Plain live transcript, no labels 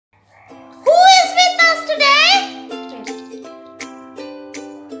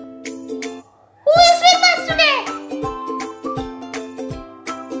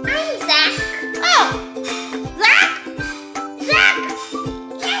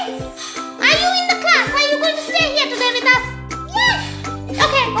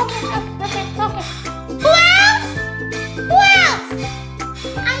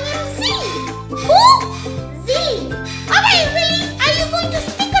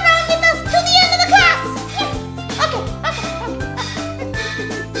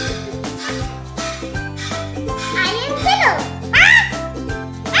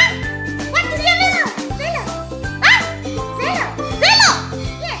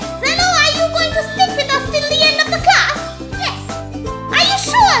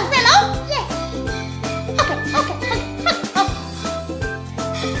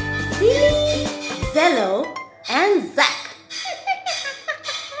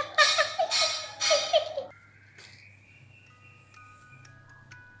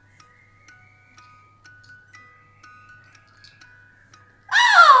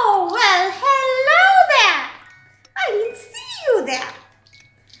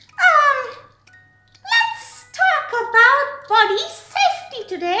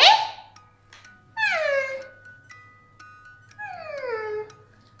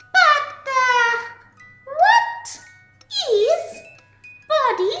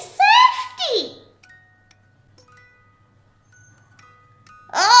body safety.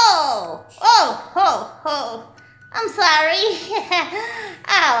 Oh, I'm sorry.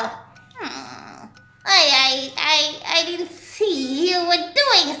 I didn't see you were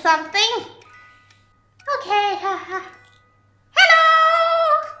doing something. Okay, hello.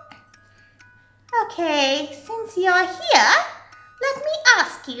 Okay, since you're here, let me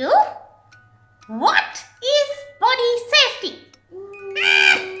ask you, what is body safety?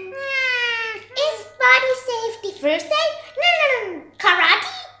 Is body safety first aid? No.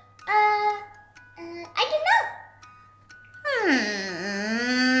 Karate? I don't know.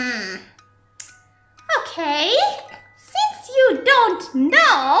 Okay, since you don't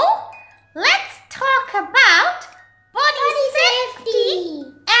know, let's talk about body safety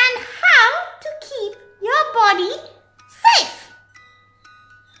and how to keep your body safe.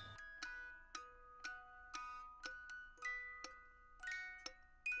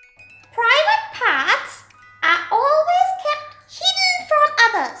 Private parts are always kept hidden from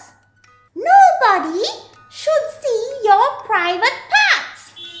others. Nobody should see your private parts.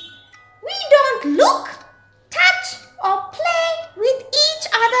 We don't look, touch or play with each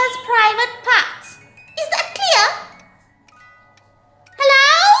other's private parts. Is that clear? Hello?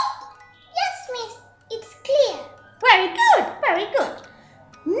 Yes, miss. It's clear. Very good, very good.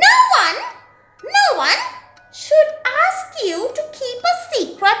 No one should ask you to keep a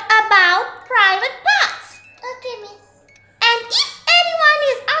secret about private parts. Okay, miss. And if anyone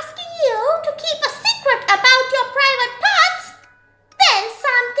is asking you to keep a secret about your private parts, then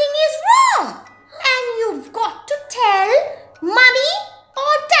something is wrong. And you've got to tell mommy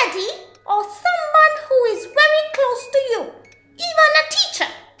or daddy or someone who is very close to you, even a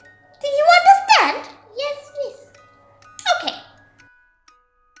teacher. Do you understand? Yes, miss. Okay.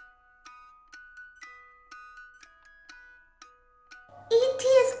 It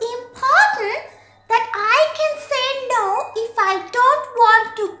is important that I can say no if I don't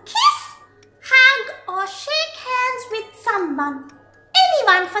want to kiss, hug or shake hands with someone.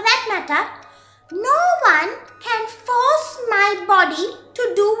 Anyone for that matter. No one can force my body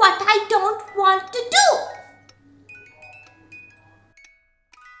to do what I don't want to do.